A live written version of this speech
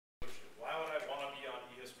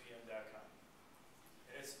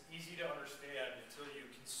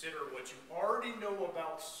consider what you already know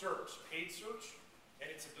about search, paid search, and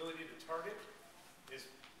its ability to target is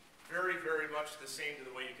very, very much the same to the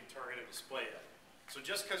way you can target a display ad. So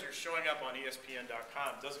just because you're showing up on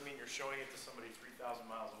ESPN.com doesn't mean you're showing it to somebody 3,000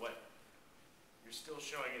 miles away. You're still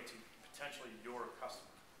showing it to potentially your customer.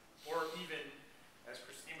 Or even, as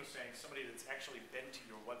Christine was saying, somebody that's actually been to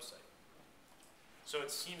your website. So it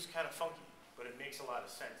seems kind of funky, but it makes a lot of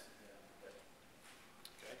sense.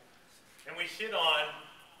 Okay? And we hit on,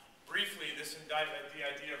 briefly, the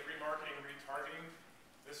idea of remarketing and retargeting.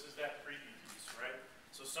 This is that preview piece, right?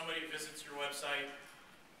 So somebody visits your website,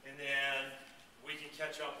 and then we can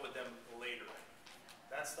catch up with them later.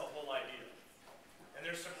 That's the whole idea. And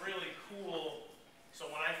there's some really cool, so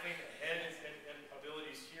when I think ahead and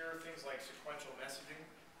abilities here, things like sequential messaging.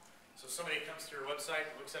 So somebody comes to your website,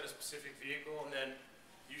 looks at a specific vehicle, and then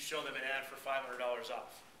you show them an ad for $500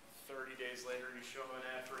 off. 30 days later, you show them an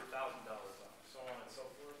ad for $1,000 off, so on and so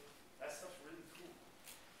forth. That stuff's really cool.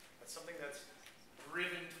 That's something that's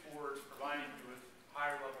driven towards providing you with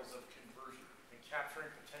higher levels of conversion and capturing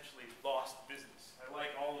potentially lost business. I like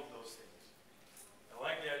all of those things. I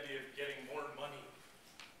like the idea of getting more money,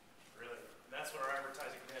 really. And that's what our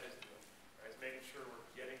advertising head is doing, right? It's making sure we're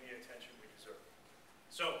getting the attention we deserve.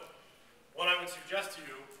 So, what I would suggest to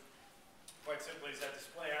you, quite simply, is that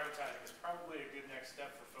display advertising is probably a good next step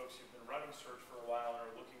for folks who've been running search for a while and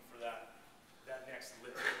are looking for that next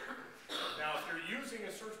lift. Now, if you're using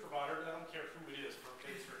a search provider, and I don't care who it is for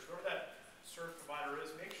paid search, whoever that search provider is,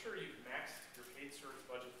 make sure you've maxed your paid search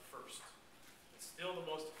budget first. It's still the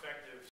most effective